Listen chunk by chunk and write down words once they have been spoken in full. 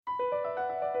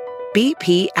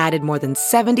BP added more than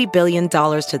 $70 billion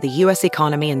to the U.S.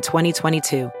 economy in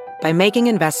 2022 by making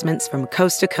investments from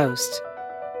coast to coast.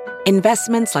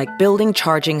 Investments like building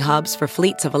charging hubs for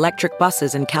fleets of electric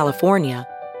buses in California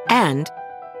and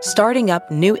starting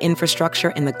up new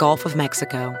infrastructure in the Gulf of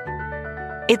Mexico.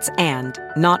 It's and,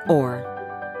 not or.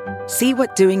 See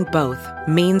what doing both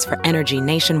means for energy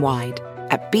nationwide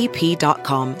at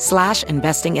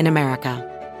bp.com/investing in America.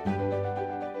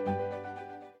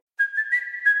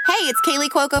 Hey, it's Kaylee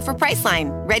Cuoco for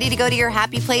Priceline. Ready to go to your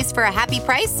happy place for a happy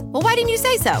price? Well, why didn't you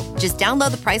say so? Just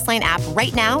download the Priceline app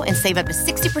right now and save up to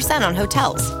 60% on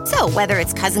hotels. So whether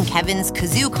it's Cousin Kevin's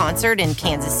Kazoo Concert in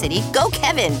Kansas City, go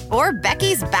Kevin, or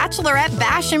Becky's Bachelorette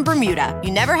Bash in Bermuda,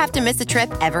 you never have to miss a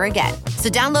trip ever again. So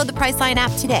download the Priceline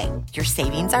app today. Your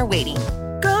savings are waiting.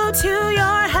 Go to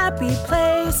your happy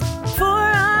place for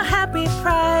a happy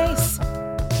price.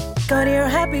 Go to your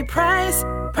happy price,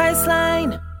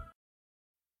 Priceline.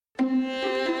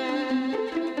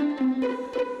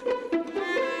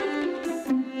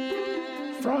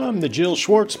 From the Jill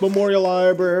Schwartz Memorial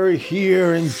Library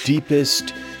here in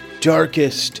deepest,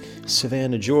 darkest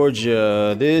Savannah,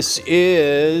 Georgia, this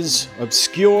is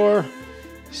Obscure,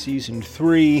 Season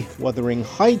 3, Wuthering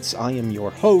Heights. I am your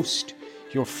host,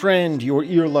 your friend, your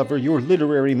ear lover, your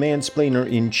literary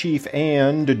mansplainer-in-chief,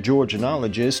 and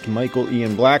Georgianologist, Michael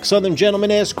Ian Black, Southern Gentleman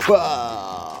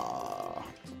Esquire.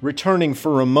 Returning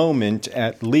for a moment,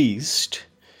 at least,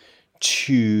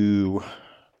 to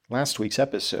last week's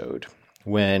episode,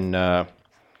 when I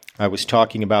was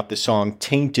talking about the song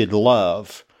Tainted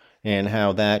Love and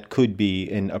how that could be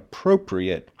an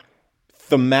appropriate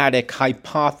thematic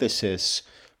hypothesis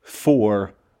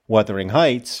for Wuthering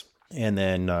Heights. And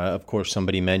then, of course,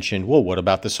 somebody mentioned, well, what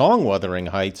about the song Wuthering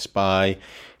Heights by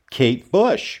Kate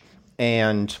Bush?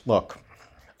 And look,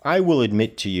 I will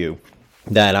admit to you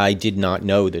that I did not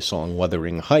know the song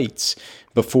Wuthering Heights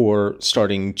before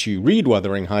starting to read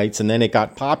Wuthering Heights, and then it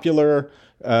got popular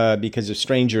because of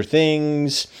Stranger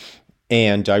Things,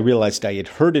 and I realized I had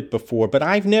heard it before, but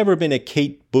I've never been a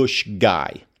Kate Bush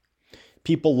guy.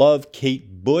 People love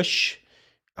Kate Bush.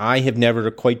 I have never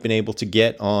quite been able to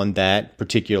get on that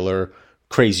particular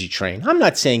crazy train. I'm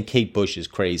not saying Kate Bush is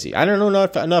crazy. I don't know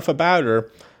enough about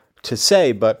her to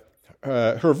say, but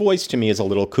her voice to me is a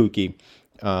little kooky.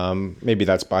 Maybe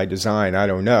that's by design. I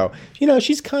don't know. You know,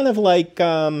 she's kind of like,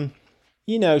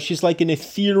 she's like an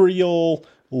ethereal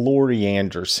Laurie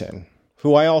Anderson,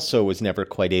 who I also was never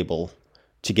quite able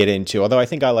to get into, although I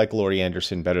think I like Laurie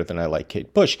Anderson better than I like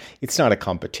Kate Bush. It's not a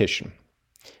competition.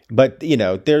 But,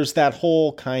 there's that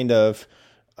whole kind of,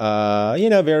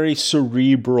 very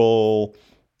cerebral,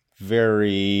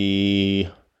 very,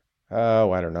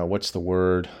 I don't know, what's the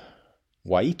word?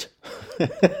 White?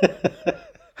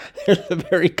 There's a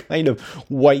very kind of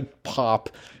white pop,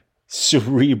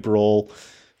 cerebral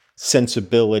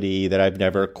sensibility that I've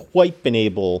never quite been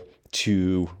able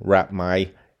to wrap my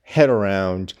head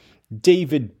around.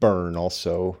 David Byrne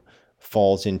also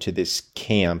falls into this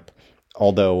camp,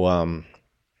 although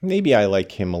maybe I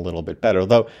like him a little bit better.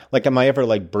 Though, am I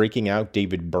ever breaking out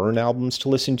David Byrne albums to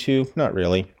listen to? Not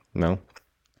really, no.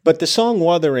 But the song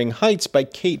Wuthering Heights by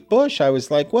Kate Bush, I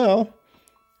was like, well,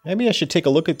 maybe I should take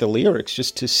a look at the lyrics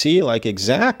just to see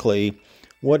exactly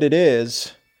what it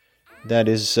is that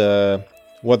is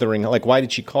Wuthering, why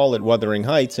did she call it Wuthering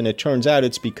Heights? And it turns out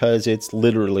it's because it's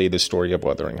literally the story of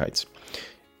Wuthering Heights.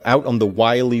 Out on the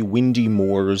wily, windy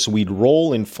moors, we'd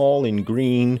roll and fall in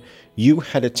green. You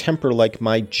had a temper like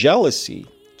my jealousy,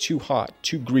 too hot,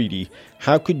 too greedy.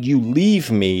 How could you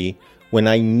leave me when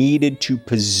I needed to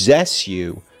possess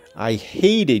you? I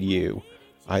hated you.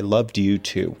 I loved you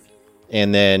too.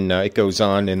 And then it goes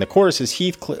on, and the chorus is,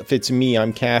 Heathcliff, it's me,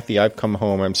 I'm Kathy, I've come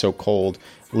home, I'm so cold.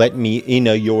 Let me in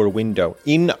your window.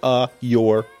 In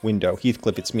your window.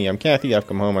 Heathcliff, it's me, I'm Kathy, I've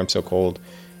come home, I'm so cold.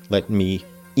 Let me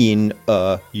in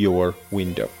your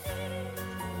window.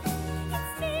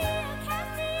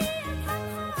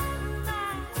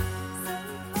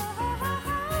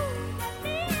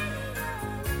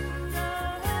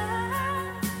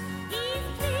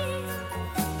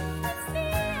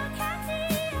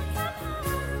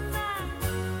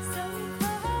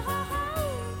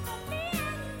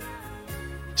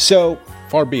 So,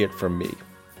 far be it from me.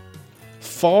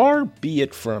 Far be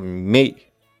it from me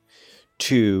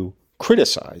to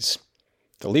criticize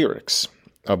the lyrics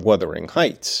of Wuthering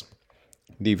Heights,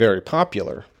 the very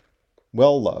popular,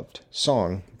 well-loved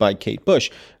song by Kate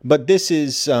Bush. But this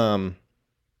is,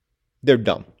 they're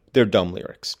dumb. They're dumb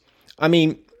lyrics. I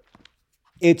mean,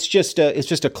 it's just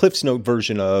a Cliff's Note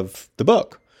version of the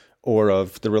book or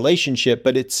of the relationship,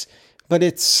 but it's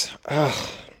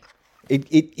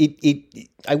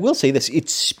I will say this, it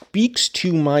speaks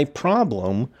to my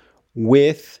problem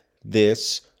with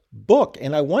this book.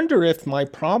 And I wonder if my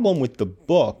problem with the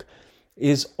book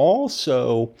is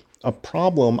also a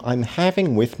problem I'm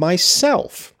having with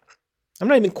myself. I'm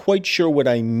not even quite sure what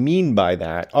I mean by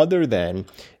that, other than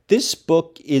this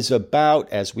book is about,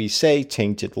 as we say,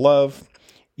 tainted love.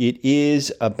 It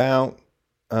is about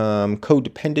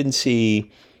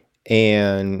codependency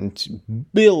and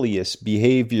bilious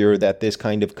behavior that this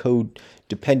kind of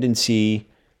codependency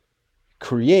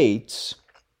creates.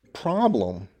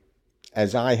 Problem,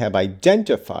 as I have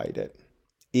identified it,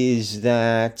 is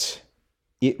that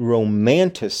it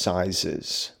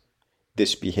romanticizes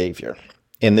this behavior.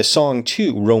 And the song,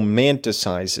 too,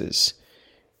 romanticizes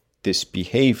this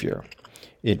behavior.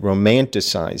 It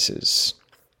romanticizes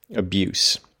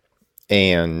abuse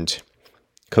and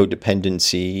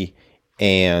codependency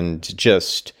and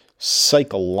just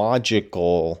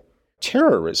psychological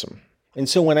terrorism. And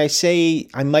so when I say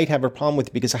I might have a problem with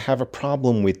it because I have a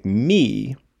problem with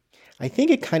me, I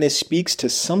think it kind of speaks to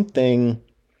something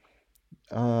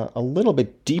a little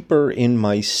bit deeper in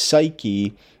my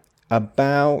psyche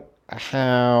about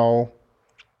how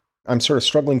I'm sort of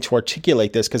struggling to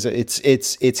articulate this because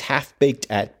it's half-baked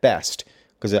at best,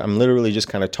 because I'm literally just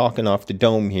kind of talking off the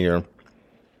dome here.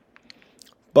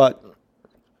 But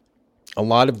a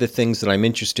lot of the things that I'm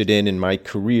interested in my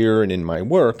career and in my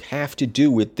work have to do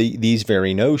with these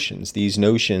very notions, these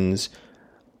notions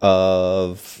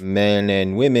of men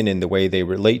and women in the way they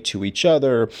relate to each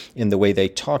other, in the way they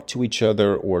talk to each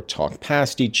other or talk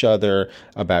past each other,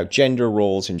 about gender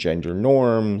roles and gender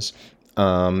norms,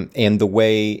 and the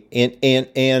way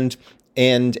and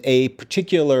a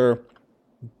particular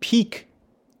peak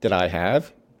that I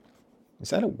have.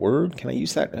 Is that a word? Can I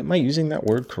use that? Am I using that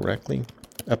word correctly?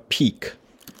 A peak.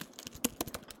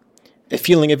 A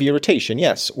feeling of irritation,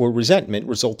 yes, or resentment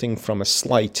resulting from a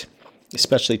slight,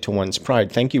 especially to one's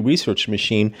pride. Thank you, Research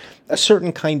Machine. A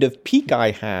certain kind of peak I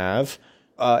have,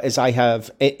 as I have,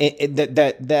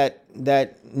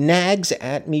 that nags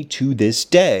at me to this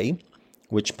day,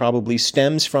 which probably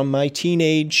stems from my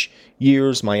teenage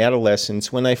years, my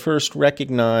adolescence, when I first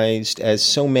recognized, as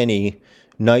so many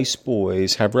nice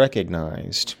boys have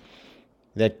recognized,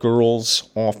 that girls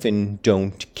often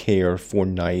don't care for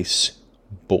nice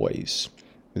boys,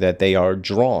 that they are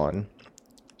drawn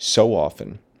so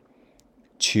often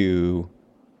to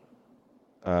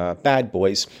bad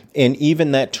boys. And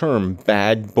even that term,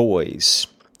 bad boys,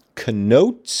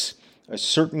 connotes a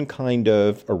certain kind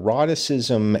of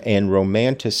eroticism and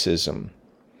romanticism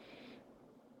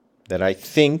that I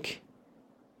think,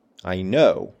 I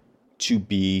know, to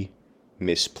be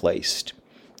misplaced.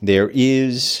 There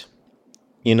is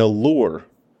an allure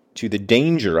to the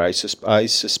danger, I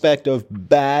suspect, of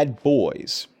bad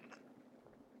boys.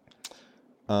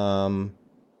 But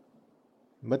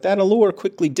that allure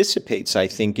quickly dissipates, I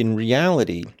think, in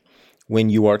reality, when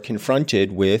you are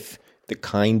confronted with the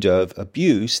kind of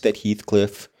abuse that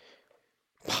Heathcliff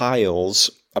piles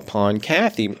upon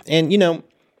Kathy. And,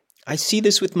 I see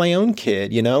this with my own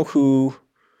kid, who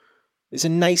is a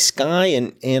nice guy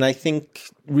and I think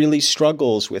really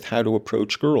struggles with how to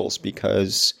approach girls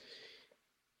because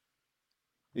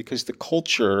the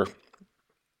culture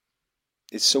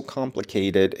is so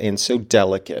complicated and so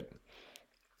delicate.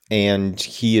 And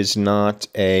he is not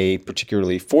a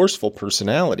particularly forceful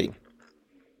personality.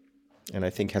 And I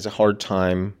think has a hard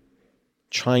time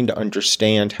trying to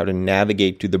understand how to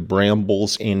navigate through the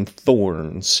brambles and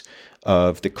thorns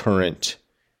of the current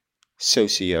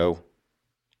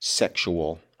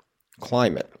socio-sexual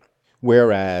climate.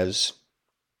 Whereas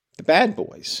the bad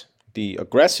boys, the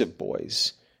aggressive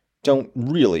boys, don't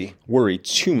really worry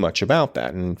too much about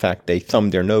that. And in fact, they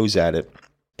thumb their nose at it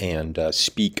and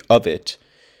speak of it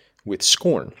with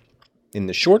scorn. In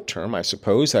the short term, I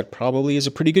suppose, that probably is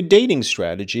a pretty good dating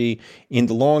strategy. In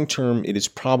the long term, it is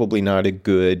probably not a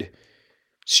good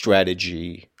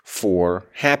strategy for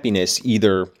happiness,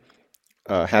 either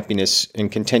happiness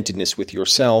and contentedness with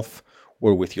yourself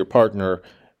or with your partner,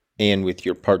 and with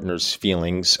your partner's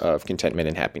feelings of contentment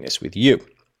and happiness with you.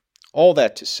 All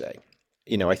that to say,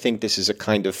 I think this is a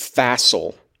kind of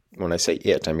facile, when I say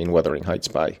it, I mean Wuthering Heights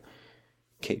by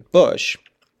Kate Bush,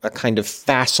 a kind of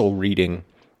facile reading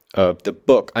of the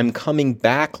book. I'm coming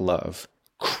back, love,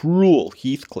 cruel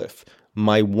Heathcliff,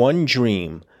 my one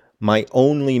dream, my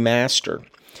only master.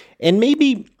 And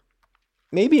maybe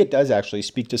it does actually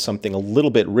speak to something a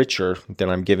little bit richer than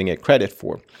I'm giving it credit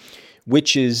for,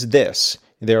 which is this.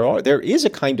 There is a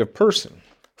kind of person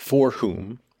for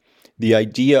whom the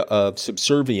idea of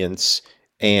subservience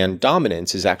and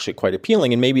dominance is actually quite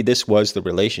appealing, and maybe this was the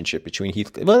relationship between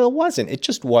Heathcliff. Well, it wasn't. It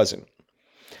just wasn't.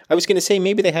 I was going to say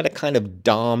maybe they had a kind of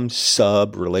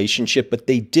dom-sub relationship, but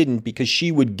they didn't because she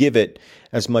would give it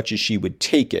as much as she would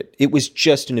take it. It was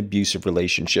just an abusive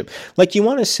relationship. Like you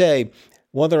want to say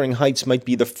Wuthering Heights might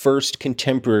be the first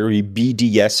contemporary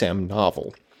BDSM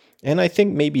novel. And I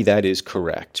think maybe that is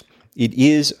correct. It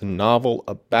is a novel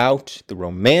about the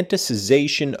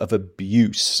romanticization of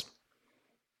abuse.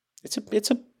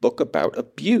 It's a book about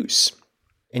abuse.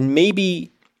 And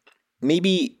maybe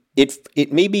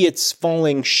it's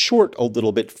falling short a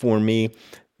little bit for me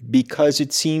because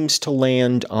it seems to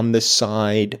land on the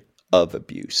side of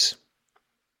abuse.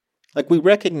 Like we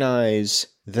recognize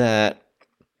that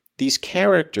these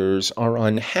characters are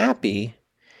unhappy,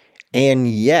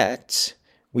 and yet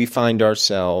we find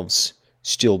ourselves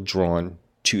still drawn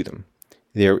to them.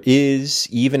 There is,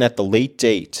 even at the late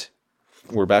date,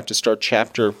 we're about to start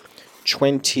chapter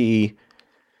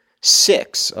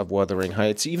 26 of Wuthering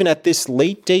Heights. Even at this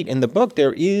late date in the book,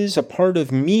 there is a part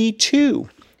of me too,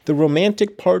 the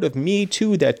romantic part of me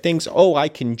too, that thinks, oh, I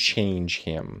can change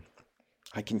him.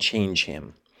 I can change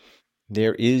him.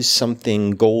 There is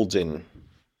something golden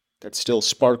that still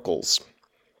sparkles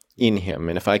in him,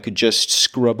 and if I could just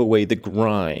scrub away the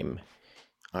grime,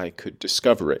 I could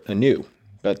discover it anew.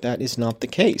 But that is not the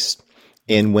case.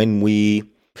 And when we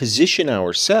position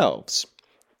ourselves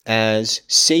as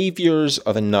saviors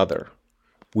of another,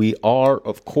 we are,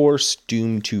 of course,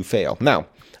 doomed to fail. Now,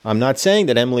 I'm not saying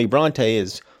that Emily Bronte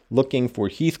is looking for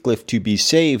Heathcliff to be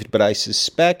saved, but I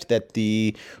suspect that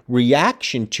the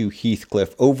reaction to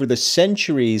Heathcliff over the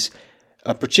centuries,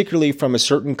 particularly from a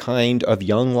certain kind of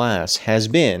young lass, has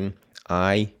been,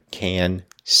 I can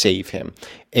save him.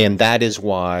 And that is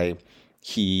why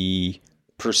he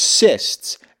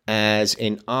persists as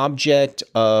an object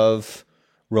of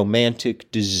romantic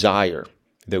desire,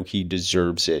 though he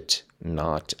deserves it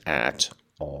not at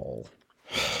all.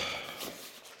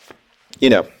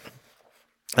 You know,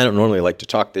 I don't normally like to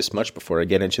talk this much before I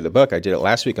get into the book. I did it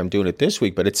last week. I'm doing it this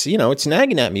week, but it's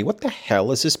nagging at me. What the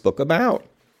hell is this book about?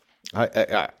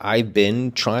 I've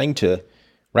been trying to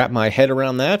wrap my head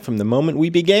around that from the moment we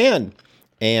began.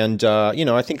 And,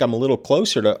 I think I'm a little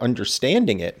closer to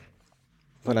understanding it,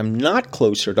 but I'm not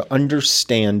closer to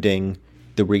understanding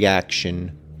the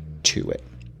reaction to it.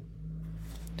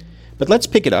 But let's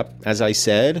pick it up, as I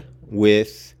said,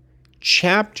 with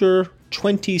chapter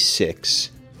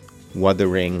 26,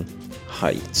 Wuthering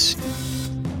Heights.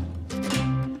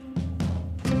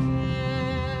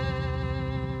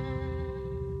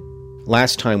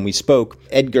 Last time we spoke,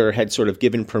 Edgar had sort of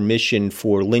given permission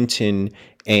for Linton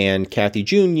and Kathy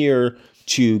Jr.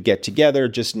 to get together,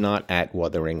 just not at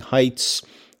Wuthering Heights.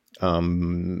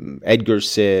 Edgar's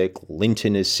sick,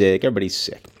 Linton is sick, everybody's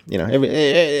sick.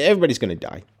 Everybody's going to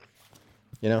die.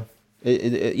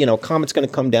 Comet's going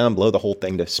to come down, blow the whole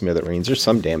thing to smithereens or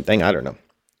some damn thing. I don't know.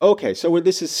 Okay, so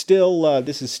this is still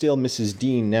Mrs.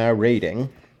 Dean narrating.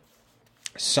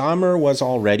 Summer was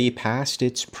already past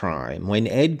its prime when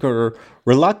Edgar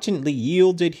reluctantly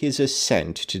yielded his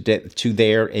assent to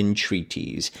their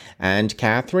entreaties, and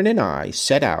Catherine and I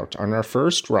set out on our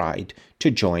first ride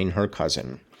to join her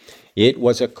cousin. It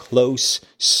was a close,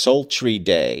 sultry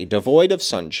day, devoid of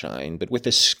sunshine, but with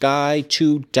a sky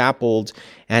too dappled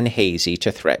and hazy to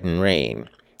threaten rain,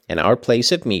 and our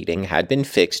place of meeting had been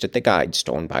fixed at the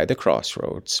guidestone by the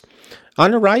crossroads.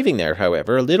 On arriving there,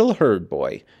 however, a little herd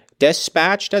boy,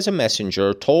 dispatched as a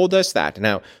messenger, told us that.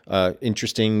 Now,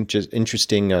 interesting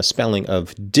spelling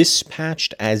of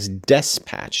dispatched as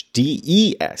despatched,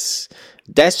 D-E-S.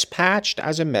 Dispatched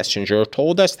as a messenger,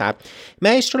 told us that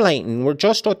Master Leighton were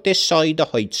just at this side the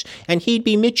heights, and he'd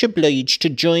be much obliged to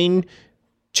join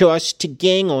to us to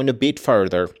gang on a bit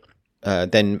further.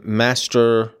 Then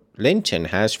Master Linton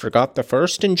has forgot the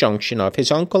first injunction of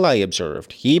his uncle, I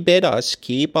observed. He bid us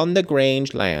keep on the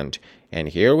Grange land, and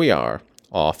here we are,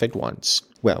 off at once.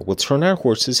 Well, we'll turn our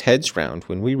horses' heads round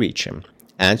when we reach him,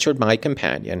 answered my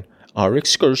companion. Our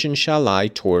excursion shall lie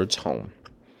towards home.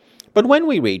 But when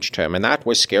we reached him, and that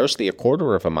was scarcely a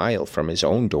quarter of a mile from his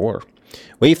own door,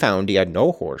 we found he had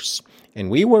no horse, and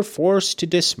we were forced to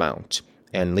dismount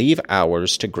and leave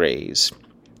ours to graze.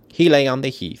 He lay on the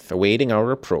heath, awaiting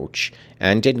our approach,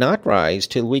 and did not rise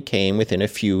till we came within a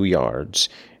few yards.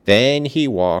 Then he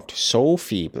walked so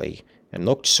feebly, and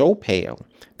looked so pale,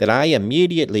 that I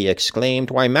immediately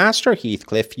exclaimed, "Why, Master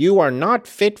Heathcliff, you are not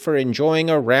fit for enjoying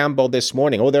a ramble this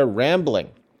morning." Oh, they're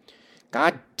rambling.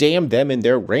 God damn them and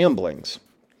their ramblings.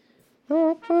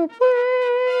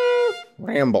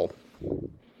 Ramble.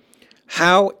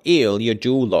 How ill you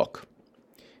do look.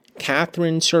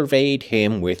 Catherine surveyed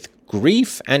him with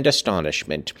grief and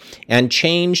astonishment, and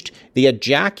changed the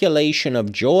ejaculation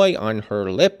of joy on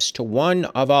her lips to one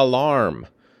of alarm.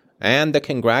 and the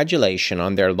congratulation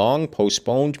on their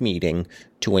long-postponed meeting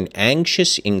to an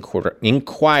anxious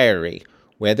inquiry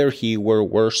whether he were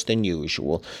worse than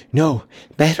usual. "No,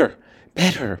 better,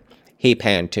 he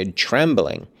panted,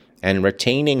 trembling and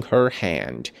retaining her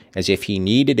hand as if he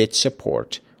needed its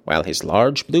support, while his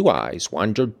large blue eyes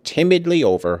wandered timidly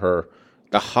over her,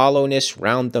 the hollowness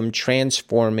round them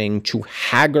transforming to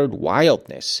haggard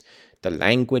wildness the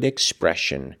languid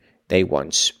expression they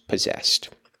once possessed.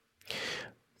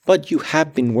 "But you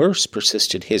have been worse,"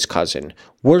 persisted his cousin.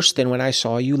 "Worse than when I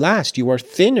saw you last. You are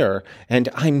thinner, and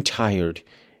I'm tired."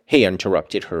 He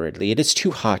interrupted hurriedly. "It is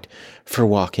too hot for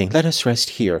walking. Let us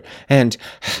rest here. And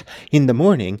in the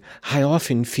morning I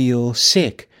often feel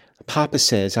sick. Papa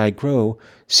says I grow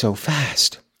so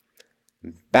fast."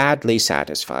 Badly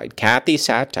satisfied, Kathy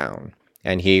sat down,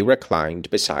 and he reclined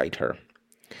beside her.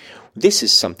 "This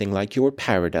is something like your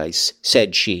paradise,"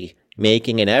 said she,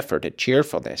 making an effort at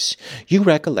cheerfulness. "You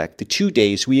recollect the 2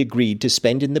 days we agreed to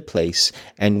spend in the place,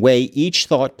 and weigh each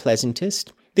thought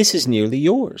pleasantest? This is nearly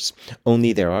yours,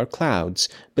 only there are clouds,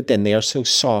 but then they are so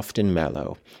soft and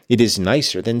mellow. It is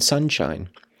nicer than sunshine.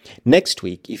 Next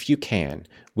week, if you can,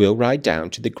 we'll ride down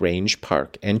to the Grange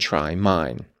Park and try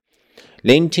mine."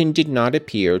 Linton did not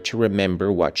appear to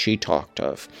remember what she talked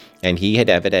of, and he had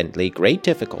evidently great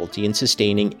difficulty in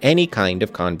sustaining any kind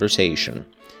of conversation.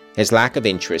 His lack of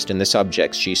interest in the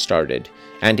subjects she started,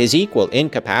 and his equal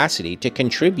incapacity to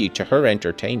contribute to her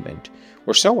entertainment,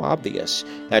 were so obvious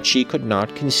that she could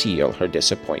not conceal her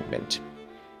disappointment.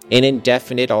 An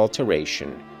indefinite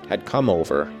alteration had come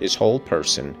over his whole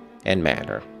person and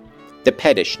manner. The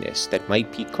pettishness that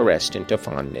might be caressed into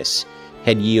fondness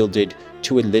had yielded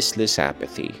to a listless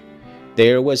apathy.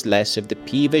 There was less of the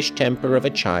peevish temper of a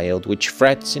child which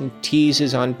frets and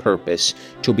teases on purpose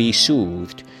to be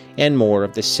soothed, and more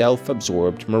of the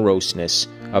self-absorbed moroseness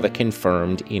of a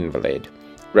confirmed invalid,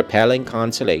 repelling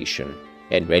consolation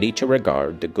and ready to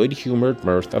regard the good-humored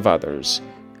mirth of others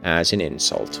as an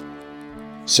insult.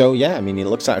 So yeah, I mean,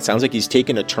 it sounds like he's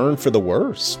taken a turn for the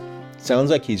worse. Sounds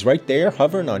like he's right there,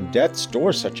 hovering on death's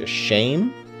door. Such a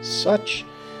shame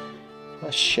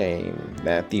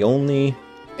that the only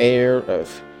heir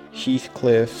of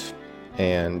Heathcliff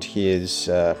and his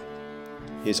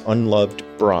unloved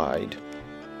bride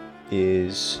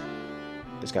has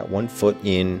got one foot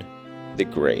in the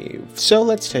grave. So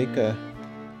let's take a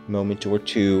moment or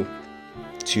two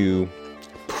to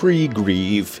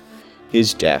pre-grieve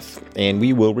his death, and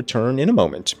we will return in a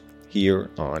moment here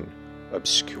on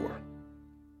Obscure.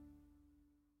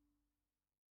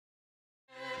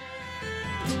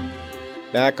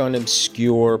 Back on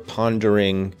Obscure,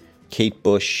 pondering Kate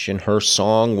Bush and her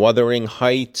song Wuthering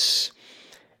Heights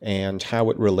and how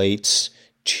it relates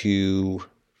to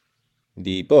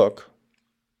the book.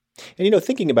 And,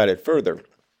 thinking about it further,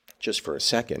 just for a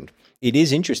second, it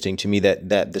is interesting to me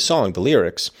that the song, the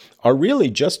lyrics, are really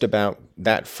just about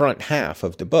that front half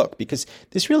of the book, because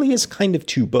this really is kind of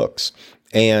two books.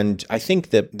 And I think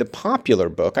that the popular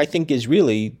book, is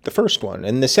really the first one.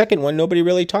 And the second one, nobody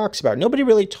really talks about. Nobody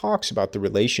really talks about the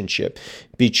relationship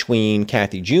between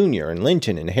Kathy Jr. and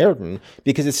Linton and Hareton,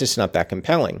 because it's just not that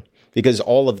compelling. Because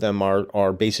all of them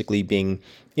are basically being,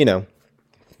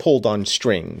 pulled on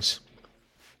strings.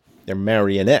 They're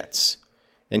marionettes.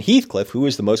 And Heathcliff, who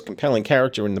is the most compelling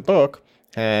character in the book,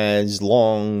 has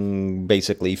long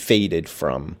basically faded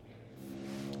from...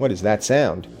 What is that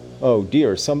sound? Oh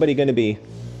dear, is somebody going to be...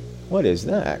 What is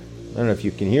that? I don't know if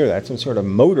you can hear that. Some sort of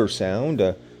motor sound.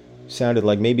 Sounded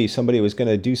like maybe somebody was going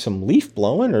to do some leaf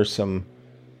blowing or some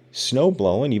snow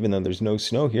blowing, even though there's no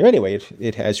snow here. Anyway,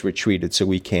 it has retreated, so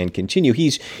we can continue.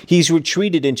 He's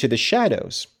retreated into the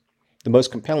shadows, the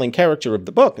most compelling character of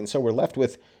the book, and so we're left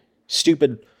with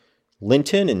stupid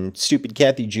Linton and stupid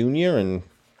Kathy Jr. and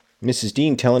Mrs.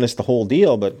 Dean telling us the whole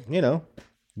deal, but,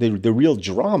 the real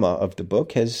drama of the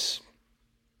book has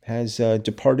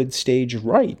departed stage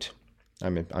right.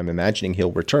 I'm imagining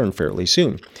he'll return fairly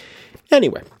soon.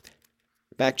 Anyway,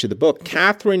 back to the book.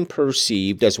 Catherine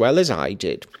perceived, as well as I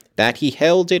did, that he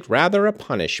held it rather a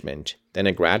punishment than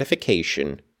a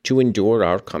gratification to endure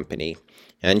our company,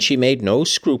 and she made no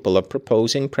scruple of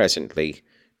proposing presently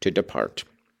to depart.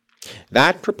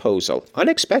 That proposal,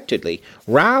 unexpectedly,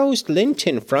 roused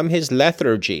Linton from his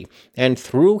lethargy and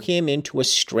threw him into a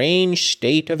strange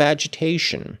state of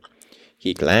agitation.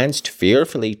 He glanced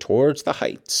fearfully towards the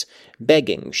heights,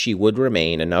 begging she would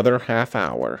remain another half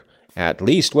hour, at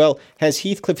least. Well, has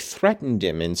Heathcliff threatened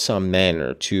him in some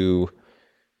manner to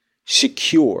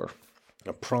secure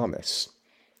a promise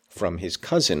from his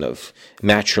cousin of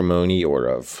matrimony or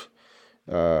of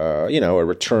a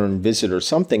return visit or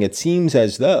something. It seems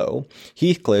as though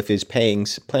Heathcliff is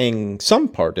playing some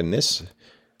part in this,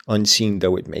 unseen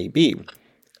though it may be.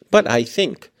 But I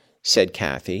think, said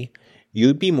Cathy,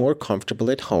 you'd be more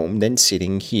comfortable at home than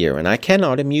sitting here, and I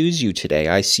cannot amuse you today.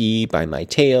 I see by my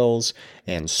tales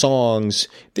and songs,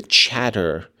 the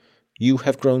chatter. You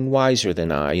have grown wiser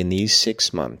than I in these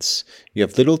 6 months. You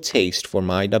have little taste for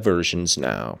my diversions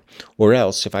now, or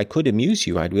else if I could amuse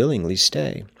you, I'd willingly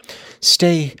stay.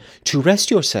 Stay to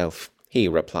rest yourself, he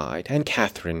replied, and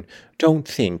Catherine, don't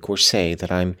think or say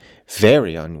that I'm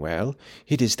very unwell.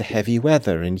 It is the heavy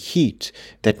weather and heat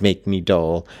that make me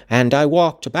dull, and I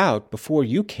walked about before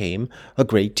you came a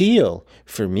great deal.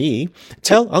 For me,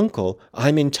 tell uncle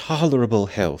I'm in tolerable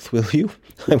health, will you?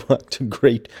 I walked a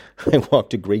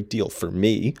great deal for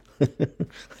me.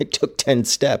 I took 10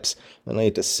 steps, and I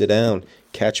had to sit down,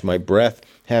 catch my breath,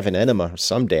 have an enema or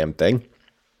some damn thing.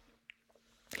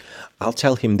 I'll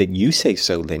tell him that you say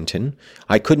so, Linton.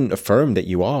 I couldn't affirm that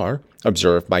you are,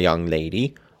 observed my young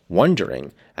lady,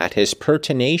 wondering at his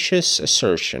pertinacious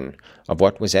assertion of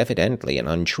what was evidently an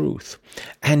untruth.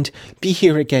 And be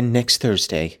here again next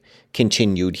Thursday,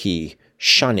 continued he,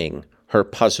 shunning her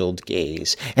puzzled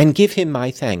gaze, and give him my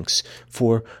thanks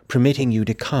for permitting you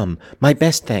to come. My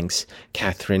best thanks,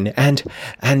 Catherine,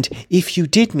 and if you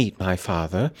did meet my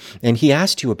father, and he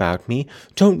asked you about me,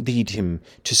 don't lead him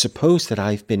to suppose that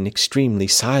I've been extremely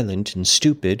silent and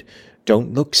stupid.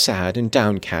 Don't look sad and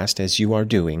downcast as you are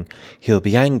doing. He'll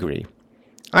be angry.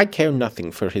 I care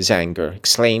nothing for his anger,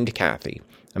 exclaimed Cathy,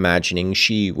 imagining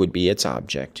she would be its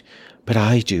object. But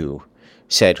I do,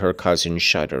 said her cousin,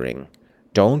 shuddering.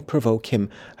 Don't provoke him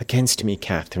against me,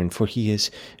 Catherine, for he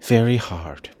is very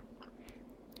hard.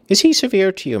 Is he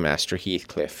severe to you, Master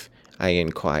Heathcliff? I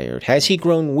inquired. Has he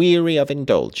grown weary of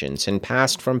indulgence and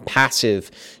passed from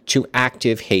passive to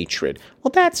active hatred?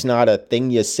 Well, that's not a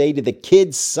thing you say to the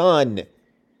kid's son,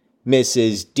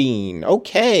 Mrs. Dean.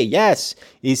 Okay, yes.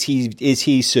 Is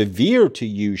he severe to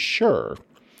you? Sure.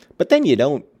 But then you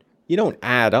don't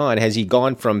add on, has he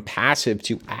gone from passive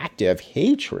to active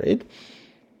hatred?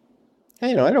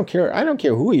 I don't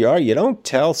care who you are. You don't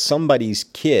tell somebody's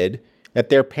kid that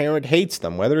their parent hates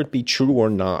them, whether it be true or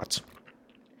not.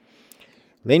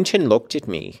 Linton looked at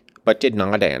me, but did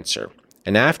not answer,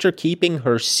 and after keeping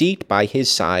her seat by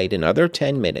his side another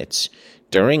 10 minutes,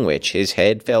 during which his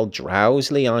head fell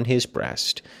drowsily on his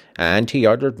breast, and he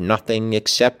uttered nothing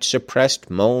except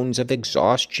suppressed moans of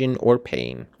exhaustion or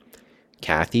pain,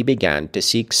 Cathy began to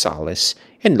seek solace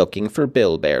in looking for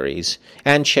bilberries,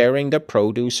 and sharing the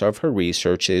produce of her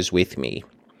researches with me.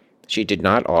 She did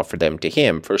not offer them to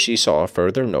him, for she saw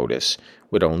further notice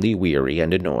would only weary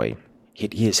and annoy.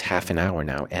 It is half an hour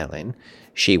now, Ellen,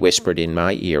 she whispered in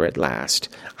my ear at last.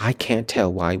 I can't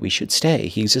tell why we should stay.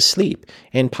 He's asleep,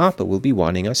 and Papa will be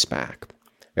wanting us back.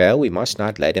 Well, we must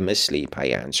not let him asleep, I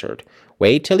answered.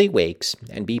 Wait till he wakes,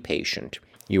 and be patient.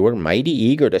 You were mighty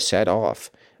eager to set off,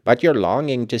 but your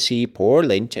longing to see poor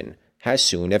Linton has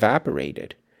soon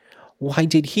evaporated. Why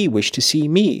did he wish to see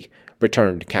me?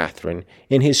 Returned Catherine,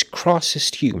 in his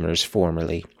crossest humours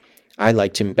formerly. I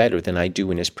liked him better than I do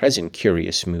in his present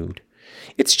curious mood.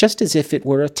 It's just as if it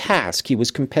were a task he was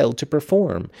compelled to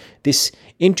perform, this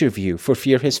interview, for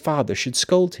fear his father should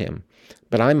scold him.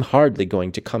 But I'm hardly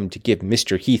going to come to give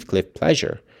Mr. Heathcliff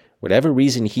pleasure, whatever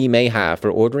reason he may have for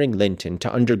ordering Linton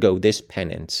to undergo this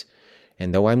penance.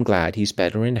 And though I'm glad he's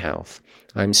better in health,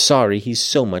 I'm sorry he's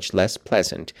so much less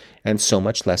pleasant and so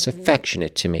much less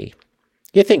affectionate to me.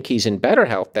 You think he's in better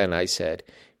health, then? I said.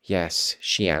 Yes,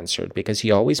 she answered, because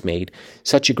he always made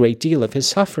such a great deal of his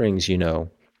sufferings, you know.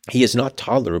 He is not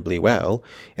tolerably well,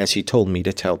 as he told me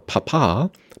to tell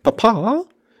Papa. Papa?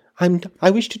 I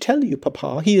wish to tell you,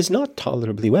 Papa, he is not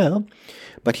tolerably well.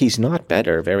 But he's not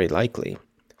better, very likely.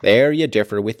 There you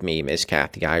differ with me, Miss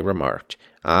Cathy, I remarked.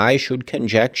 I should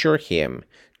conjecture him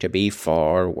to be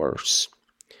far worse.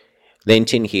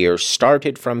 Linton here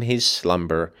started from his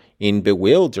slumber in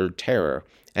bewildered terror,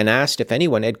 and asked if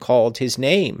anyone had called his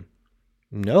name.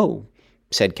 No,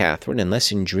 said Catherine,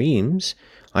 unless in dreams.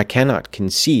 I cannot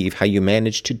conceive how you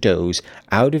manage to doze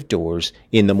out of doors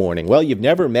in the morning. Well, you've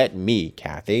never met me,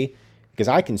 Cathy, because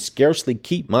I can scarcely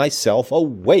keep myself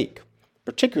awake,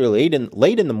 particularly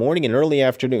late in the morning and early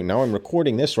afternoon. Now I'm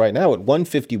recording this right now at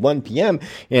 1:51 p.m.,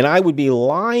 and I would be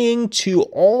lying to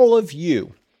all of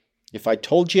you if I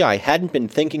told you I hadn't been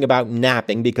thinking about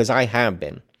napping, because I have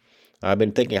been. I've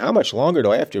been thinking, how much longer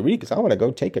do I have to read? Because I want to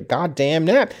go take a goddamn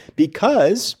nap.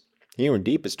 Because here in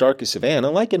deepest, darkest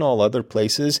Savannah, like in all other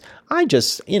places, I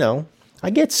just, I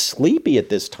get sleepy at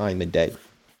this time of day.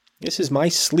 This is my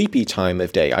sleepy time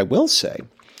of day, I will say.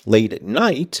 Late at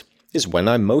night, is when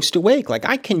I'm most awake. Like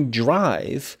I can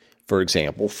drive, for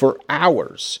example, for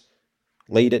hours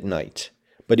late at night.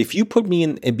 But if you put me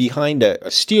behind a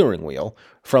steering wheel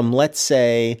from, let's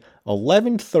say,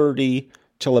 11:30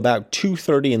 till about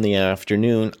 2:30 in the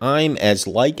afternoon, I'm as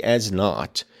like as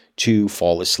not to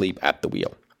fall asleep at the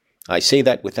wheel. I say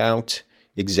that without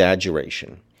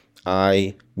exaggeration.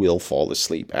 I will fall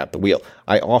asleep at the wheel.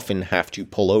 I often have to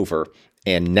pull over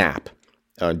and nap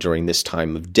during this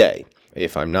time of day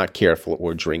if I'm not careful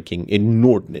or drinking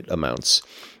inordinate amounts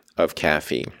of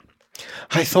caffeine.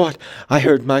 "I thought I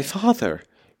heard my father,"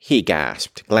 he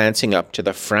gasped, glancing up to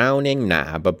the frowning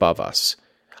nab above us.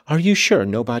 "Are you sure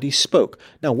nobody spoke?"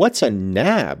 Now, what's a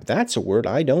nab? That's a word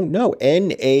I don't know.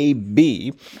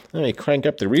 N-A-B. Let me crank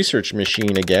up the research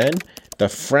machine again. The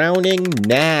frowning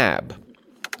nab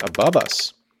above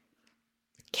us.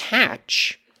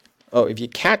 Catch. Oh, if you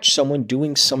catch someone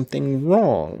doing something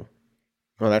wrong.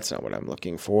 Well, that's not what I'm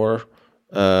looking for.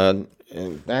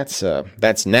 That's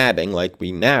nabbing, like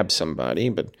we nab somebody,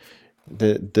 but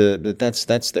that's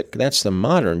the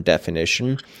modern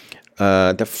definition.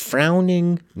 The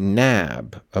frowning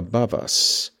nab above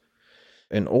us.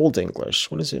 In Old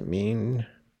English, what does it mean?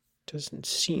 Doesn't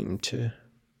seem to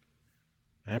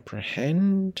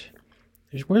apprehend.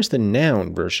 Where's the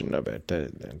noun version of it?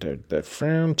 The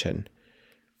fountain.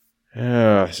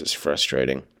 Oh, this is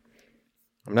frustrating.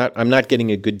 I'm not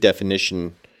getting a good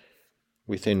definition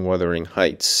within Wuthering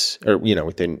Heights, or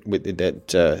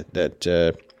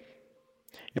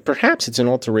perhaps it's an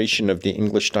alteration of the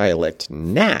English dialect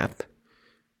nap.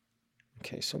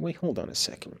 Okay, so wait, hold on a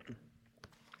second.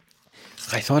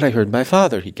 "I thought I heard my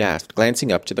father," he gasped,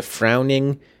 glancing up to the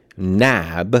frowning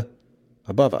nab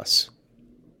above us.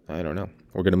 I don't know.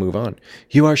 We're going to move on.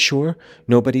 "You are sure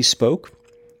nobody spoke?"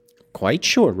 "Quite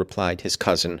sure," replied his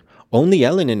cousin. "Only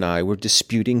Ellen and I were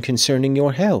disputing concerning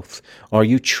your health. Are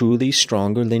you truly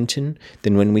stronger, Linton,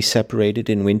 than when we separated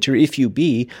in winter? If you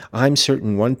be, I'm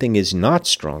certain one thing is not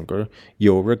stronger,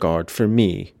 your regard for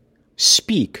me.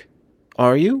 Speak.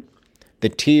 Are you?" The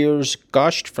tears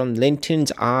gushed from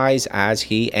Linton's eyes as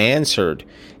he answered,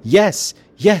 Yes,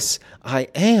 I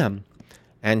am."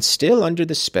 And still under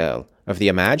the spell of the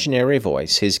imaginary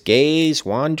voice, his gaze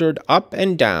wandered up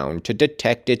and down to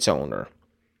detect its owner.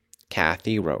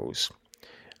 Kathy rose.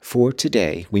 "For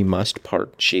today we must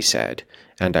part," she said,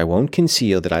 "and I won't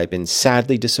conceal that I've been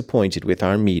sadly disappointed with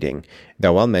our meeting,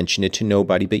 though I'll mention it to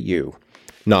nobody but you.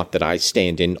 Not that I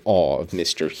stand in awe of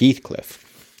Mr. Heathcliff,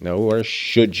 nor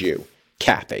should you,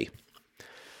 Kathy."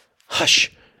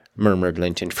 "Hush," murmured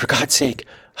Linton, "for God's sake,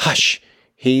 hush,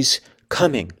 he's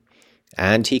coming."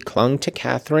 And he clung to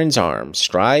Catherine's arm,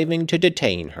 striving to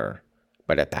detain her.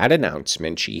 But at that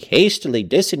announcement she hastily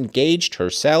disengaged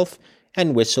herself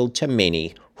and whistled to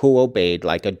Minnie, who obeyed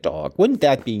like a dog. Wouldn't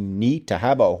that be neat to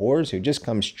have a horse who just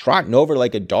comes trotting over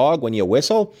like a dog when you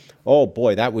whistle? Oh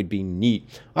boy, that would be neat.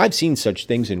 I've seen such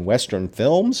things in Western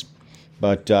films,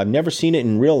 but I've never seen it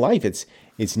in real life. It's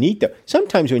neat though.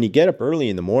 Sometimes when you get up early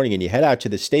in the morning and you head out to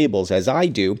the stables, as I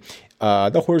do,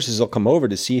 the horses will come over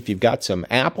to see if you've got some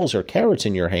apples or carrots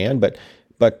in your hand, but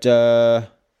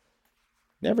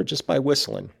never just by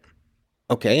whistling.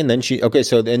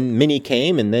 So then Minnie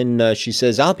came, and then she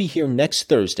says, "I'll be here next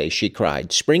Thursday," she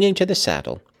cried, springing to the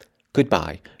saddle.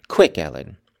 "Goodbye. Quick,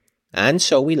 Ellen." And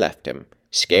so we left him,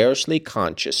 scarcely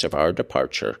conscious of our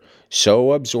departure,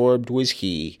 so absorbed was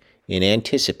he in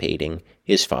anticipating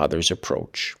his father's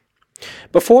approach.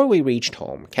 Before we reached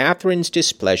home, Catherine's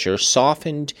displeasure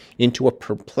softened into a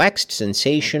perplexed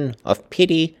sensation of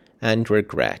pity and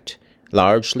regret,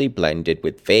 largely blended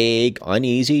with vague,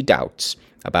 uneasy doubts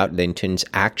about Linton's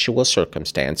actual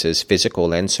circumstances,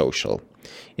 physical and social,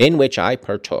 in which I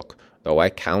partook, though I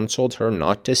counselled her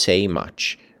not to say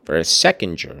much, for a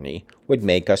second journey would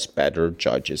make us better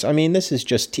judges. I mean, this is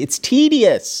just, it's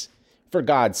tedious, for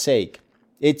God's sake.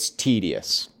 It's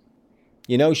tedious.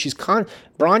 You know,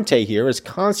 Bronte here is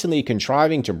constantly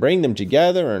contriving to bring them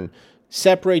together and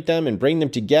separate them and bring them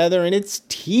together, and it's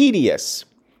tedious.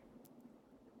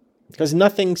 Because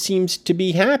nothing seems to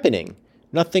be happening.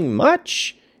 Nothing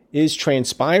much is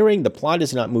transpiring. The plot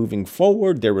is not moving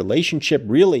forward. Their relationship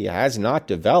really has not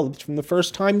developed from the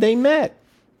first time they met.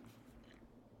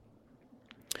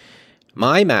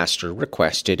 My master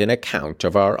requested an account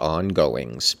of our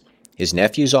ongoings. His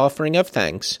nephew's offering of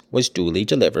thanks was duly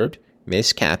delivered,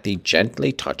 Miss Cathy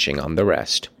gently touching on the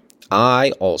rest.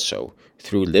 I also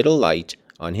threw little light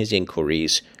on his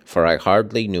inquiries, for I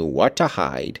hardly knew what to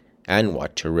hide and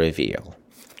what to reveal.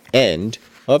 End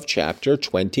of chapter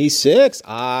 26.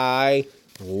 I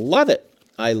love it.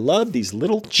 I love these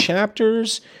little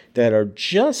chapters that are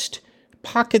just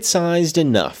pocket-sized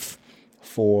enough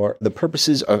for the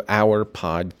purposes of our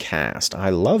podcast. I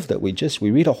love that we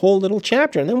read a whole little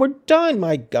chapter and then we're done.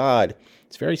 My God,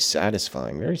 it's very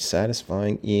satisfying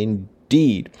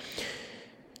indeed.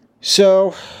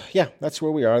 So, yeah, that's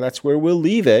where we are. That's where we'll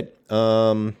leave it,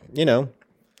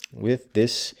 with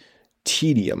this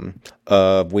tedium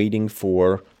of waiting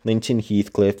for Linton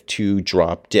Heathcliff to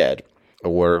drop dead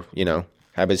or,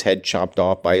 have his head chopped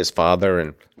off by his father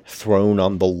and thrown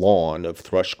on the lawn of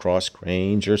Thrushcross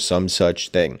Grange or some such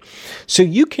thing. So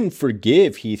you can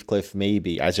forgive Heathcliff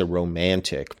maybe as a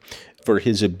romantic for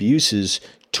his abuses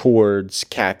towards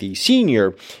Cathy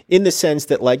Sr. in the sense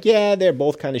that, they're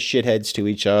both kind of shitheads to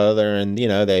each other. And,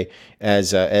 they,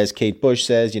 as Kate Bush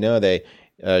says,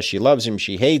 she loves him,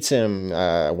 she hates him.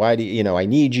 Why do I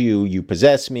need you? You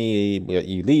possess me.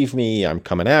 You leave me. I'm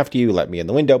coming after you. Let me in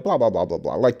the window. Blah, blah, blah, blah,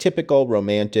 blah. Like typical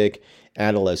romantic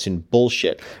adolescent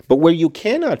bullshit. But where you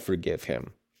cannot forgive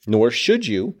him, nor should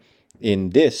you, in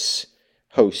this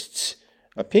host's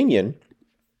opinion,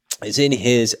 is in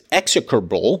his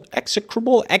execrable. Is that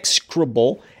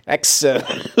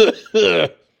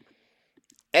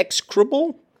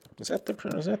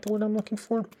the word I'm looking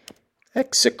for?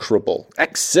 Execrable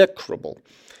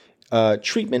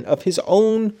treatment of his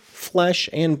own flesh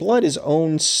and blood, his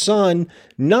own son,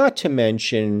 not to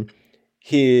mention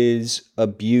his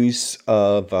abuse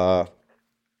of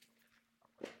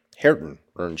Hareton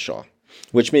Earnshaw,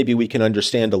 which maybe we can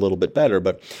understand a little bit better,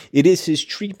 but it is his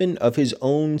treatment of his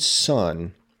own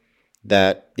son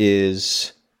that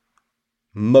is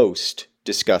most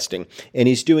disgusting. And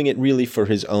he's doing it really for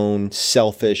his own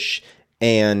selfish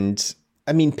and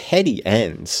petty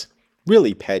ends.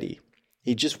 Really petty.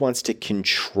 He just wants to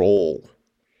control.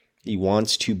 He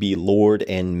wants to be lord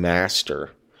and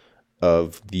master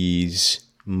of these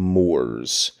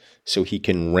moors so he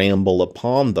can ramble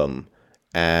upon them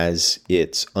as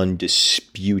its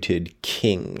undisputed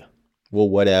king. Well,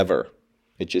 whatever.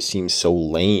 It just seems so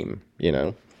lame,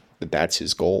 that that's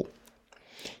his goal.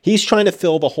 He's trying to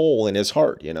fill the hole in his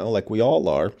heart, like we all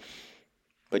are.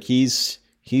 But he's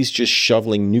just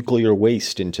shoveling nuclear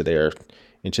waste into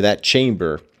that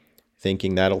chamber,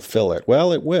 thinking that'll fill it.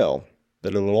 Well, it will,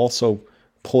 but it'll also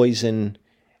poison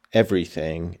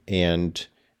everything and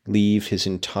leave his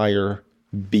entire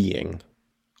being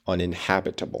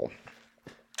uninhabitable.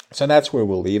 So that's where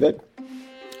we'll leave it,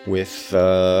 with,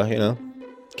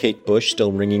 Kate Bush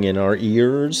still ringing in our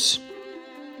ears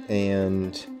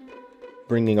and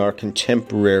bringing our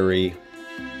contemporary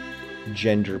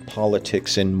gender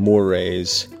politics and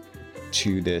mores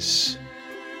to this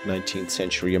 19th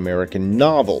century American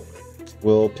novel.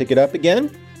 We'll pick it up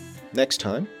again next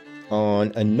time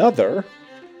on another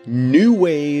new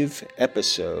wave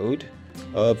episode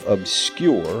of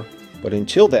Obscure. But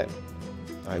until then,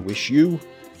 I wish you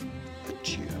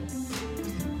adieu.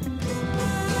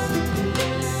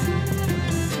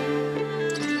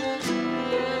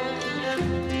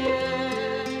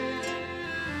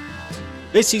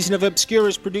 This season of Obscure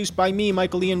is produced by me,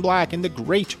 Michael Ian Black, and the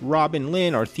great Robin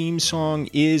Lynn. Our theme song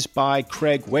is by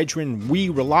Craig Wedren. We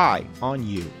rely on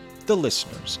you, the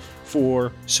listeners,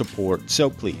 for support. So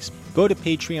please, go to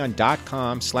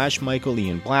patreon.com/Michael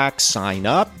Ian Black. Sign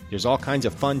up. There's all kinds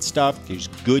of fun stuff. There's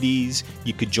goodies.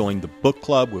 You could join the book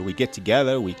club where we get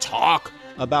together. We talk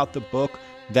about the book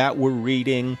that we're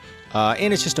reading.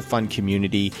 And it's just a fun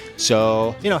community.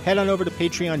 So, head on over to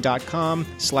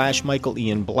patreon.com/Michael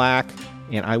Ian Black.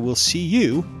 And I will see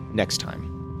you next time.